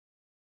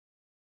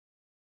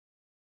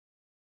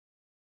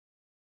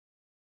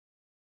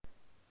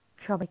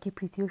সবাইকে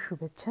প্রীতি ও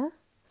শুভেচ্ছা।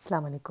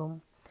 আসসালামু আলাইকুম।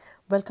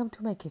 Welcome to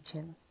my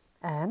kitchen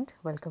and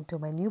welcome to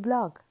my new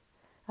blog.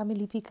 আমি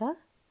লিপিকা,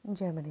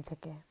 জার্মানি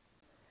থেকে।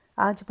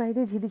 আজ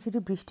বাইরে ঝিরিঝিরি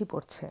বৃষ্টি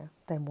পড়ছে,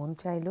 তাই মন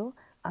চাইলো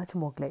আজ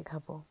মোগলাই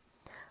খাবো।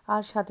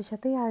 আর সাথে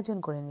সাথেই আয়োজন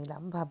করে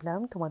নিলাম, ভাবলাম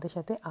তোমাদের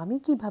সাথে আমি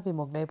কিভাবে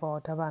মোগলাই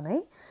পাওয়াটা বানাই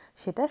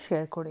সেটা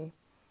শেয়ার করে।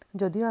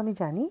 যদিও আমি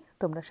জানি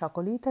তোমরা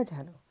সকলেই তা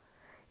জানো,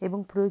 এবং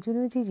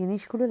প্রয়োজনীয় যে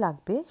জিনিসগুলো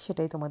লাগবে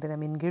সেটাই তোমাদের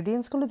আমি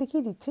ইনগ্রেডিয়েন্টসগুলো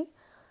দেখিয়ে দিচ্ছি।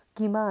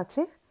 কিমা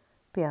আছে,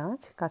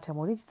 পেঁয়াজ,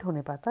 কাঁচামরিচ,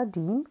 ধনেপাতা,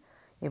 ডিম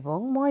এবং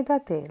ময়দা,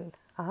 তেল।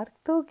 আর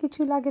তো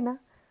কিছু লাগে না,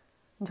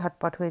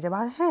 ঝটপট হয়ে যাবে।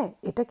 আর হ্যাঁ,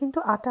 এটা কিন্তু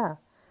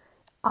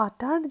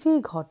আটার যে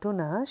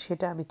ঘটনা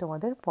সেটা আমি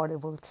তোমাদের পরে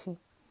বলছি।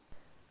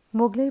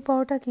 মোগলাই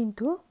পাওয়াটা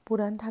কিন্তু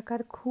পুরান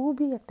ঢাকার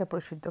খুবই একটা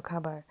প্রসিদ্ধ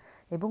খাবার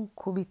এবং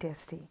খুবই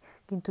টেস্টি,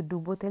 কিন্তু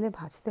ডুবো তেলে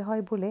ভাজতে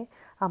হয় বলে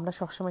আমরা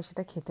সবসময়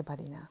সেটা খেতে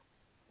পারি না।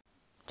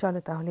 চলো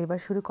তাহলে এবার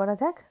শুরু করা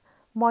যাক।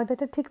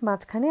 ময়দাটা ঠিক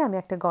মাঝখানে আমি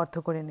একটা গর্ত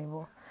করে নেব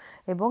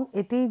এবং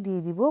এতেই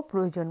দিয়ে দিব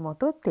প্রয়োজন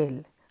মতো তেল।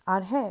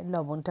 আর হ্যাঁ,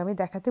 লবণটা আমি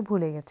দেখাতে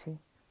ভুলে গেছি।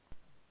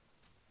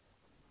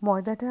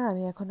 ময়দাটা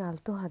আমি এখন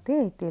আলতো হাতে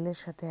এই তেলের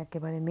সাথে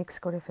একেবারে মিক্স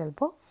করে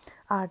ফেলবো।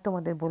 আর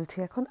তোমাদের বলছি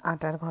এখন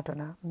আটার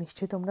ঘটনা।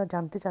 নিশ্চয়ই তোমরা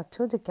জানতে চাচ্ছ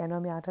যে কেন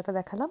আমি আটাটা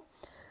দেখালাম।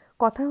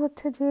 কথা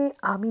হচ্ছে যে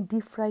আমি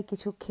ডিপ ফ্রাই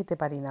কিছু খেতে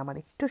পারি না, আমার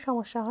একটু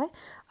সমস্যা হয়,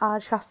 আর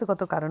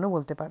স্বাস্থ্যগত কারণও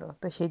বলতে পারো।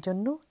 তো সেই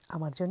জন্য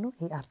আমার জন্য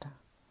এই আটা।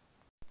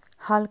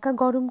 হালকা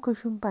গরম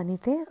কুসুম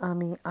পানিতে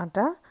আমি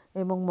আটা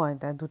এবং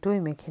ময়দা দুটোই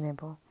মেখে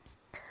নেব।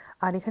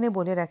 আর এখানে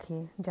বলে রাখি,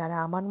 যারা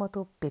আমার মতো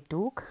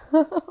পেটুক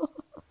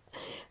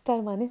তার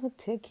মানে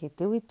হচ্ছে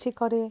খেতেও ইচ্ছে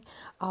করে,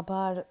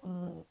 আবার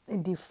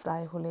ডিপ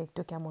ফ্রাই হলে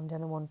একটু কেমন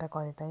যেন মনটা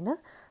করে, তাই না?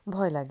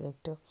 ভয় লাগে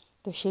একটু।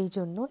 তো সেই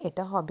জন্য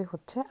এটা হবে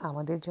হচ্ছে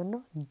আমাদের জন্য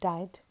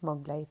ডায়েট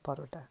মোগলাই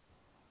পরোটা।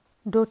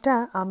 ডোটা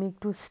আমি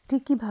একটু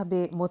স্টিকিভাবে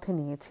মথে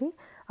নিয়েছি।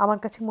 আমার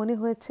কাছে মনে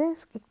হয়েছে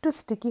একটু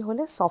স্টিকি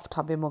হলে সফট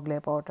হবে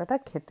মোগলাই পরোটাটা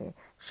খেতে,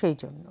 সেই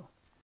জন্য।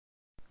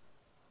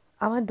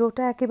 আমার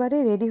ডোটা একেবারে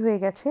রেডি হয়ে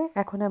গেছে।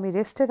 এখন আমি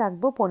রেস্টে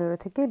রাখবো 15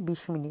 থেকে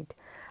 20 মিনিট।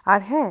 আর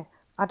হ্যাঁ,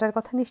 আটার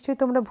কথা নিশ্চয়ই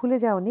তোমরা ভুলে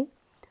যাওনি।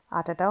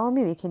 আটাটাও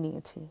আমি মেখে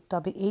নিয়েছি,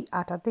 তবে এই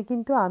আটাতে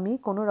কিন্তু আমি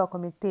কোনো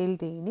রকমের তেল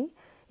দিইনি।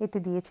 এতে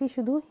দিয়েছি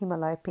শুধু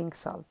হিমালয় পিঙ্ক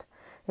সল্ট।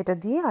 এটা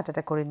দিয়ে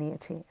আটাটা করে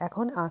নিয়েছি।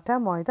 এখন আটা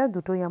ময়দা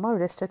দুটোই আমার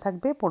রেস্টে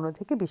থাকবে 15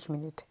 থেকে 20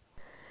 মিনিট।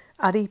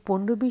 আর এই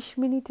 15-20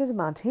 মিনিটের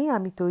মাঝেই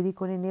আমি তৈরি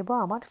করে নেব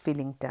আমার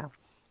ফিলিংটা।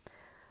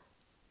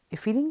 এই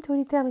ফিলিং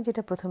তৈরিতে আমি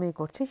যেটা প্রথমেই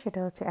করছি সেটা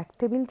হচ্ছে 1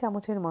 টেবিল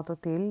চামচের মতো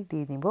তেল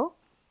দিয়ে নিব,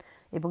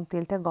 এবং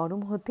তেলটা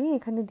গরম হতেই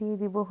এখানে দিয়ে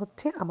দিব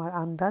হচ্ছে আমার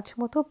আন্দাজ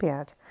মতো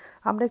পেঁয়াজ।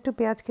 আমরা একটু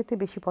পেঁয়াজ খেতে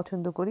বেশি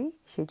পছন্দ করি,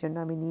 সেই জন্য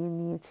আমি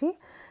নিয়েছি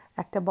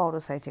একটা বড়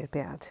সাইজের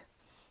পেঁয়াজ।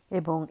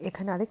 এবং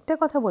এখানে আরেকটা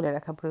কথা বলে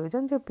রাখা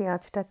প্রয়োজন যে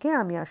পেঁয়াজটাকে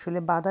আমি আসলে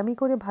বাদামি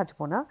করে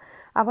ভাজবো না,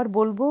 আবার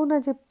বলবোও না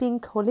যে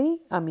পিঙ্ক হলেই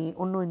আমি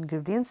অন্য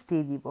ইনগ্রেডিয়েন্টস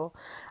দিয়ে দিব।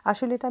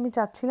 আসলে এটা আমি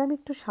চাচ্ছিলাম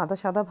একটু সাদা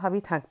সাদা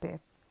ভাবই থাকবে।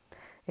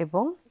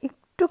 এবং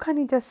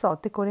একটুখানি জাস্ট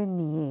সতে করে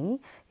নিয়েই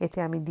এতে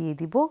আমি দিয়ে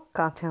দিব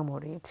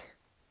কাঁচামরিচ।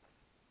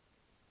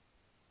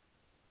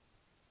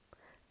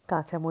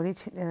 কাঁচামরিচ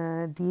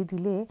দিয়ে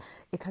দিলে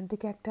এখান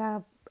থেকে একটা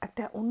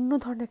একটা অন্য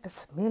ধরনের একটা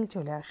স্মেল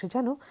চলে আসে,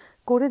 জানো।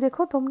 করে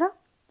দেখো তোমরা,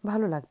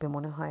 ভালো লাগবে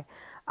মনে হয়।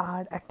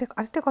 আর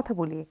আরেকটা কথা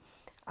বলি,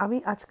 আমি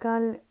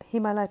আজকাল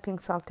হিমালয় পিঙ্ক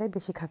সল্টটাই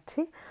বেশি খাচ্ছি।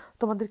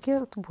 তোমাদেরকেও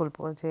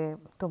বলবো যে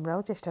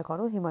তোমরাও চেষ্টা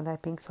করো, হিমালয়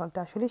পিঙ্ক সল্টটা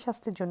আসলেই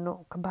স্বাস্থ্যের জন্য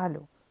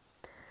ভালো।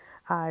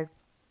 আর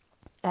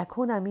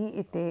এখন আমি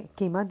এতে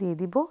কিমা দিয়ে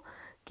দিব।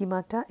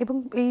 কিমাটা এবং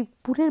এই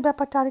পুরের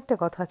ব্যাপারটা আরেকটা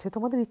কথা আছে,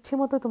 তোমাদের ইচ্ছে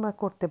মতো তোমরা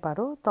করতে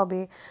পারো, তবে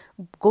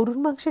গরুর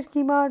মাংসের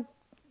কিমা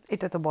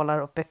এটা তো বলার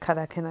অপেক্ষা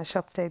রাখে না,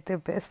 সবচাইতে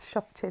বেস্ট,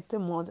 সবচাইতে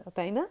মজা,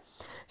 তাই না?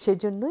 সেই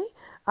জন্যই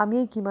আমি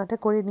এই কিমাটা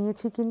করে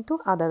নিয়েছি কিন্তু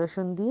আদা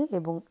রসুন দিয়ে,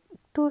 এবং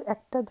একটু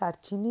একটা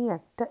দারচিনি,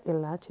 একটা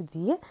এলাচ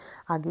দিয়ে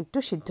আগে একটু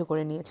সিদ্ধ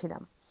করে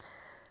নিয়েছিলাম।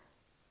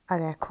 আর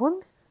এখন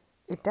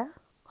এটা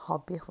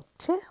হবে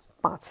হচ্ছে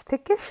 5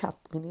 থেকে 7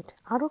 মিনিট,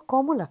 আরও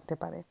কমও লাগতে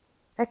পারে,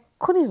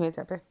 এক্ষুনি হয়ে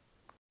যাবে।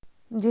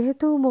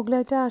 যেহেতু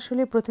মোগলাইটা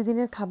আসলে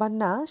প্রতিদিনের খাবার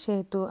না,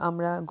 সেহেতু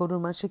আমরা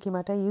গরুর মাংসের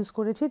কিমাটা ইউজ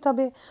করেছি,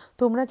 তবে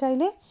তোমরা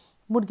চাইলে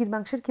মুরগির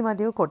মাংসের কিমা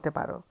দিয়েও করতে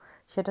পারো।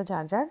 সেটা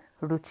যার যার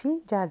রুচি,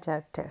 যার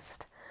যার টেস্ট।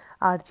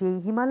 আর যে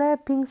হিমালয়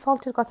পিঙ্ক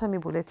সল্টের কথা আমি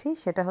বলেছি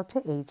সেটা হচ্ছে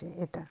এই যে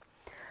এটা।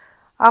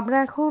 আমরা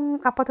এখন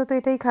আপাতত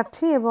এটাই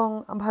খাচ্ছি এবং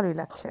ভালোই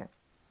লাগছে।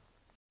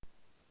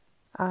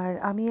 আর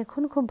আমি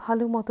এখন খুব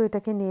ভালো মতো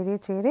এটাকে নেড়ে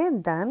চেড়ে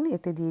দেন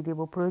এতে দিয়ে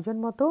দেবো প্রয়োজন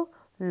মতো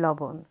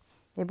লবণ,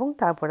 এবং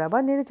তারপর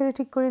আবার নেড়ে চেড়ে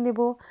ঠিক করে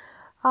নেব।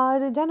 আর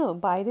জানো,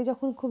 বাইরে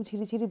যখন খুব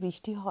ঝিরিঝিরি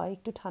বৃষ্টি হয়,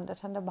 একটু ঠান্ডা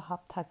ঠান্ডা ভাব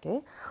থাকে,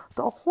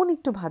 তখন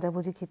একটু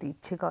ভাজাভুজি খেতে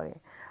ইচ্ছে করে।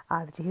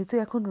 আর যেহেতু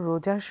এখন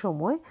রোজার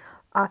সময়,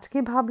 আজকে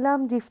ভাবলাম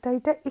যে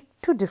ইফতারিটা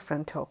একটু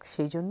ডিফারেন্ট হোক,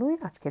 সেই জন্যই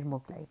আজকের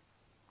মোগলাই।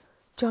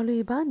 চলো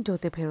এবার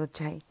ডোতে ফেরত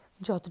যাই।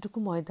 যতটুকু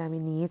ময়দা আমি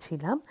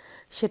নিয়েছিলাম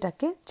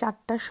সেটাকে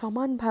 4টা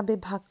সমানভাবে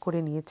ভাগ করে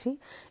নিয়েছি,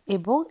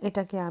 এবং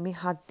এটাকে আমি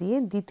হাত দিয়ে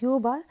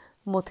দ্বিতীয়বার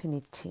মথে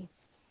নিচ্ছি।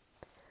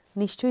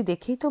 নিশ্চয়ই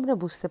দেখেই তোমরা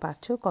বুঝতে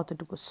পারছো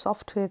কতটুকু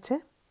সফট হয়েছে।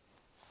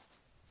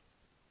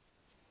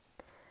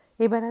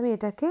 এবার আমি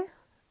এটাকে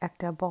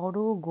একটা বড়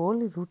গোল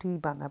রুটি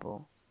বানাবো।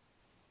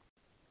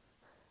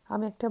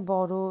 আমি একটা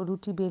বড়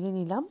রুটি বেলে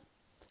নিলাম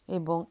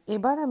এবং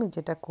এবার আমি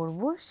যেটা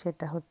করব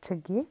সেটা হচ্ছে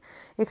গিয়ে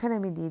এখানে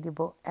আমি দিয়ে দেব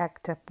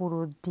একটা পুরো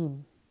ডিম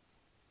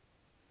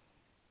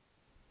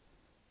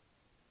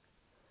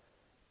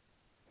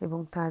এবং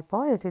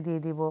তারপর এতে দিয়ে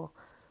দিব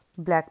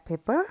ব্ল্যাক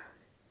পেপার।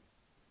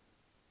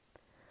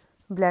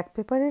 ব্ল্যাক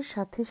পেপারের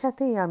সাথে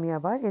সাথেই আমি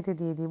আবার এতে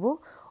দিয়ে দিব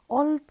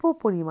অল্প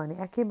পরিমাণে,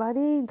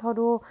 একেবারেই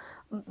ধরো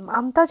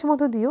আন্দাজ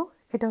মতো দিও,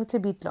 এটা হচ্ছে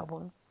বিট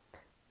লবণ।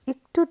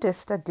 একটু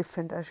টেস্টটা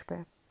ডিফারেন্ট আসবে,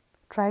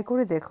 ট্রাই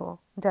করে দেখো।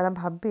 যারা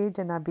ভাববে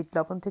যে না বিট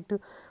লবণ তো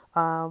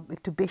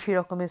একটু বেশি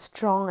রকমের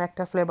স্ট্রং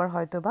একটা ফ্লেভার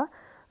হয়তো বা,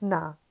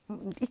 না,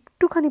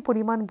 একটুখানি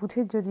পরিমাণ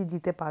বুঝে যদি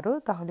দিতে পারো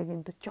তাহলে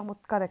কিন্তু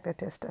চমৎকার একটা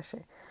টেস্ট আসে।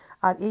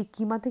 আর এই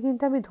কিমাতে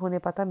কিন্তু আমি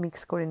ধনেপাতা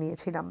মিক্স করে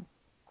নিয়েছিলাম,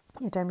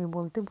 এটা আমি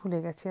বলতে ভুলে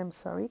গেছি, আই এম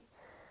সরি।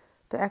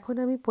 তো এখন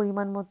আমি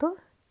পরিমাণ মতো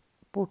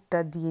পুরটা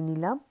দিয়ে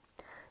নিলাম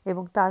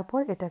এবং তারপর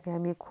এটাকে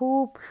আমি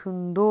খুব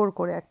সুন্দর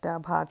করে একটা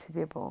ভাঁজ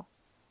দেব।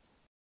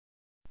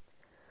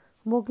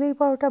 মোগলাই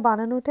পরোটা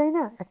বানানোটাই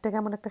না একটা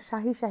কেমন একটা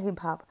শাহি শাহি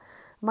ভাব,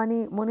 মানে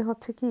মনে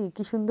হচ্ছে কি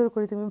কি সুন্দর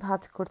করে তুমি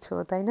ভাঁজ করছো,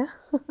 তাই না?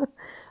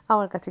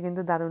 আমার কাছে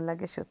কিন্তু দারুণ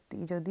লাগে সত্যি,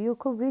 যদিও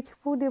খুব রিচ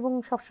ফুড এবং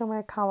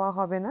সবসময় খাওয়া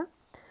হবে না,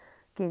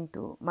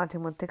 কিন্তু মাঝে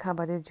মধ্যে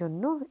খাবারের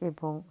জন্য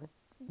এবং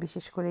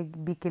বিশেষ করে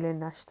বিকেলের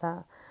নাস্তা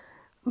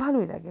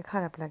ভালোই লাগে,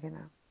 খারাপ লাগে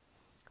না।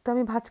 তো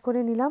আমি ভাঁজ করে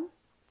নিলাম,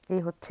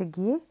 এই হচ্ছে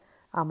গিয়ে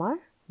আমার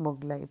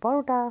মোগলাই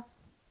পরোটা।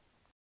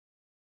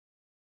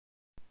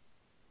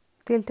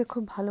 তেলটা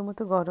খুব ভালো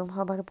মতো গরম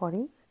হবার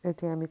পরেই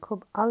এতে আমি খুব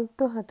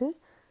আলতো হাতে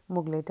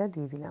মোগলাইটা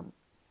দিয়ে দিলাম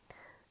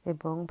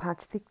এবং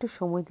ভাজতে একটু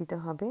সময় দিতে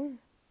হবে,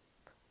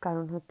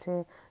 কারণ হচ্ছে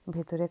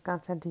ভেতরে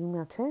কাঁচা ডিম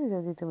আছে,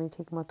 যদি তুমি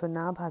ঠিকমতো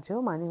না ভাজো,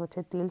 মানে হচ্ছে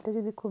তেলটা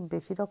যদি খুব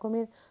বেশি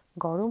রকমের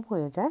গরম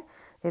হয়ে যায়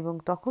এবং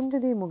তখন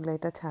যদি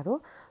মোগলাইটা ছাড়ো,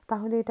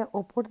 তাহলে এটা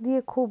ওপর দিয়ে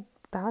খুব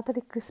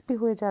তাড়াতাড়ি ক্রিস্পি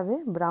হয়ে যাবে,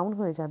 ব্রাউন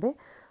হয়ে যাবে,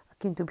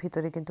 কিন্তু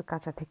ভিতরে কিন্তু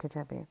কাঁচা থেকে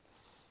যাবে।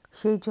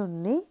 সেই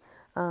জন্যেই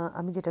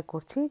আমি যেটা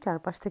করছি,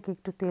 চারপাশ থেকে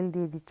একটু তেল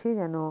দিয়ে দিচ্ছি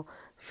যেন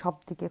সব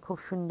দিকে খুব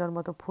সুন্দর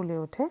মতো ফুলে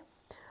ওঠে।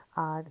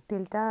 আর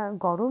তেলটা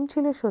গরম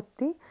ছিল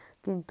সত্যি,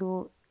 কিন্তু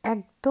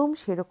একদম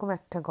সেরকম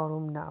একটা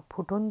গরম না,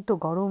 ফুটন্ত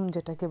গরম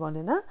যেটাকে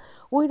বলে না,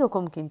 ওই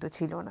রকম কিন্তু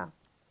ছিল না।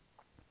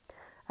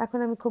 এখন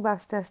আমি খুব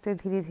আস্তে আস্তে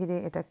ধীরে ধীরে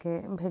এটাকে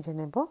ভেজে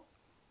নেব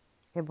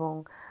এবং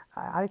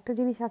আরেকটা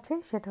জিনিস আছে,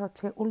 সেটা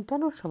হচ্ছে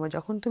উল্টানোর সময়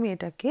যখন তুমি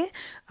এটাকে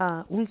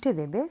উল্টে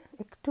দেবে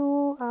একটু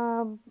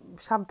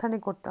সাবধানে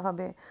করতে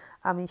হবে।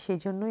 আমি সেই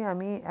জন্যই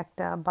আমি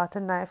একটা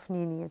বাটার নাইফ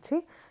নিয়ে নিয়েছি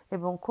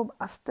এবং খুব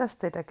আস্তে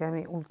আস্তে এটাকে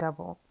আমি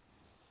উল্টাবো।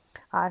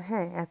 আর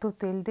হ্যাঁ, এত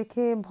তেল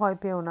দেখে ভয়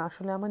পেও না,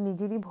 আসলে আমার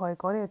নিজেরই ভয়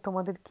করে,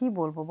 তোমাদের কি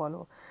বলবো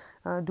বলো।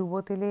 ডুবো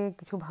তেলে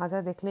কিছু ভাজা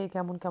দেখলেই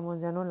কেমন কেমন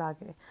যেন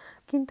লাগে,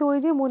 কিন্তু ওই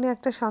যে মনে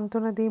একটা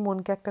সান্ত্বনা দিই,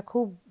 মনকে একটা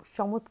খুব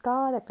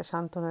চমৎকার একটা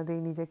সান্ত্বনা দিই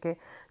নিজেকে,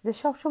 যে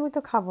সব সময়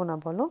তো খাবো না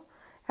বলো,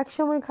 এক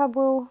সময়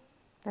খাবো,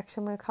 এক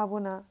সময় খাবো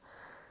না,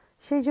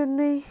 সেই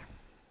জন্যই।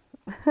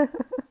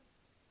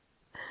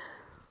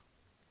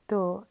 তো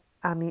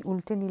আমি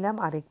উল্টে নিলাম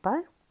আরেকবার,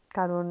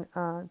 কারণ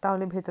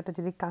তাহলে ভেতরটা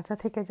যদি কাঁচা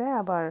থেকে যায়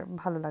আবার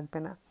ভালো লাগবে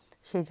না,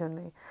 সেই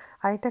জন্যই।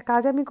 আরেকটা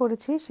কাজ আমি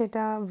করেছি,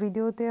 সেটা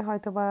ভিডিওতে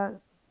হয়তো বা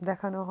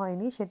দেখানো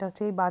হয়নি, সেটা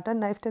হচ্ছে এই বাটার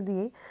নাইফটা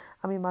দিয়েই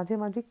আমি মাঝে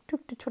মাঝে একটু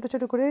একটু ছোটো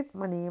ছোটো করে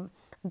মানে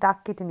দাগ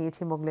কেটে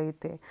নিয়েছি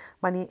মোগলাইতে,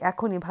 মানে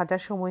এখনই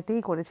ভাজার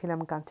সময়তেই করেছিলাম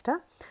কাজটা,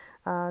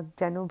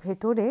 যেন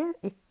ভেতরে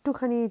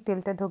একটুখানি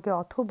তেলটা ঢোকে,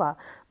 অথবা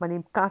মানে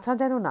কাঁচা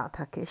যেন না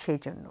থাকে, সেই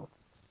জন্য।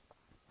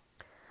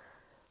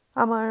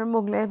 আমার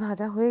মোগলাই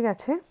ভাজা হয়ে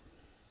গেছে,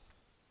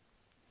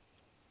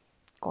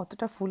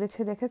 কতটা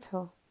ফুলেছে দেখেছো,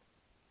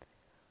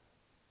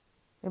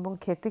 এবং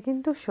খেতে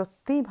কিন্তু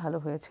সত্যিই ভালো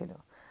হয়েছিল।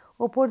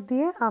 ওপর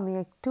দিয়ে আমি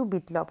একটু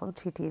বিট লবণ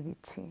ছিটিয়ে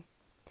দিচ্ছি,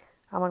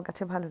 আমার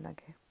কাছে ভালো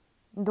লাগে।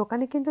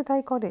 দোকানে কিন্তু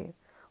তাই করে,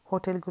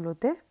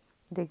 হোটেলগুলোতে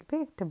দেখবে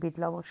একটা বিট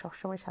লবণ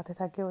সবসময় সাথে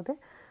থাকে ওদের,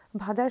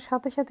 ভাজার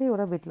সাথে সাথেই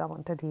ওরা বিট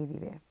লবণটা দিয়ে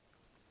দিবে।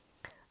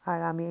 আর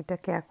আমি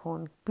এটাকে এখন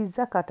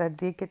পিৎজা কাটার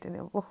দিয়ে কেটে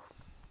নেব।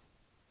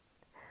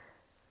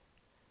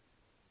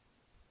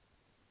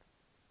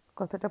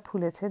 কতটা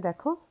ফুলেছে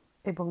দেখো,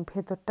 এবং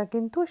ভেতরটা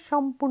কিন্তু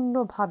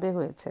সম্পূর্ণভাবে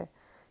হয়েছে,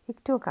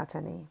 একটুও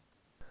কাঁচা নেই।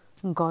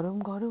 গরম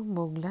গরম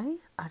মোগলাই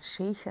আর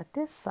সেই সাথে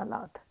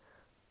সালাদ,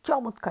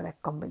 চমৎকার এক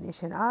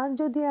কম্বিনেশন। আর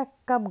যদি এক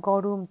কাপ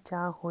গরম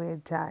চা হয়ে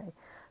যায়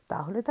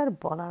তাহলে তার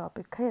বলার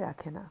অপেক্ষাই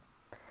রাখে না,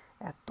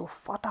 এত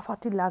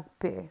ফাটাফাটি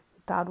লাগবে,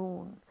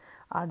 দারুণ।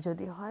 আর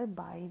যদি হয়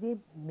বাইরে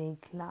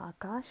মেঘলা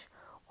আকাশ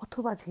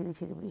অথবা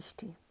ঝিরিঝিরি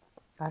বৃষ্টি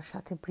আর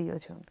সাথে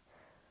প্রিয়জন,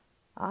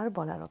 আর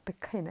বলার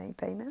অপেক্ষাই নাই,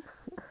 তাই না?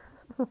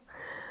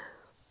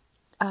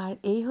 আর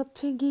এই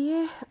হচ্ছে গিয়ে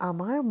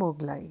আমার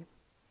মোগলাই।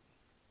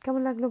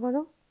 কেমন লাগলো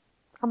বলো?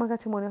 আমার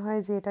কাছে মনে হয়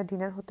যে এটা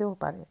ডিনার হতেও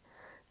পারে,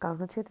 কারণ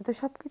হচ্ছে এতে তো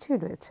সব কিছুই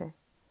রয়েছে।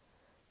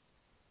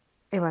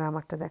 এবার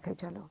আমারটা দেখাই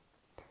চলো।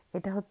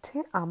 এটা হচ্ছে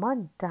আমার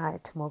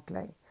ডায়েট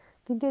মোগলাই,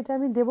 কিন্তু এতে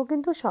আমি দেবো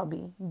কিন্তু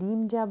সবই, ডিম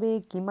যাবে,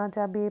 কিমা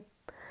যাবে,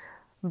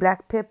 ব্ল্যাক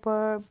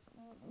পেপার,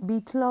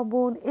 বিট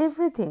লবণ,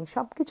 এভরিথিং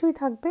সব কিছুই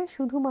থাকবে,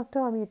 শুধুমাত্র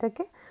আমি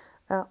এটাকে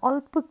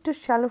অল্প একটু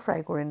শ্যালো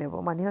ফ্রাই করে নেব,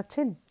 মানে হচ্ছে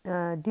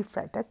ডিপ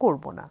ফ্রাইটা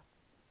করবো না।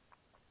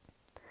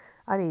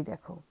 আর এই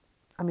দেখো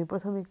আমি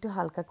প্রথমে একটু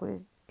হালকা করে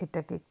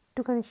এটাকে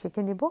একটুখানি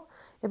সেঁকে নেব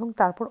এবং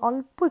তারপর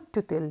অল্প একটু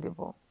তেল দেব।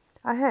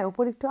 আর হ্যাঁ,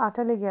 উপরে একটু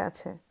আটা লেগে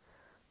আছে,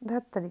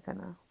 ধ্যাত্তারিকা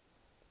না।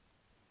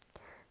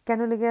 কেন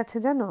লেগে আছে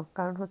জানো?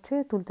 কারণ হচ্ছে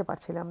তুলতে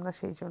পারছিলাম না,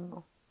 সেই জন্য।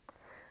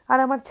 আর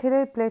আমার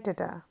ছেলের প্লেট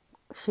এটা,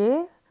 সে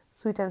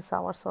সুইট অ্যান্ড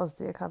সাওয়ার সস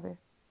দিয়ে খাবে।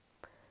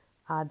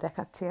 আর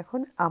দেখাচ্ছি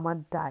এখন আমার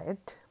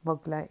ডায়েট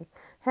মোগলাই।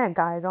 হ্যাঁ,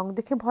 গায়ের রং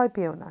দেখে ভয়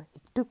পেও না,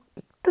 একটু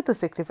একটু তো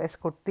স্যাক্রিফাইস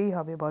করতেই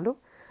হবে বলো।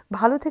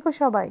 ভালো থেকো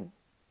সবাই,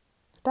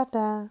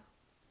 টাটা।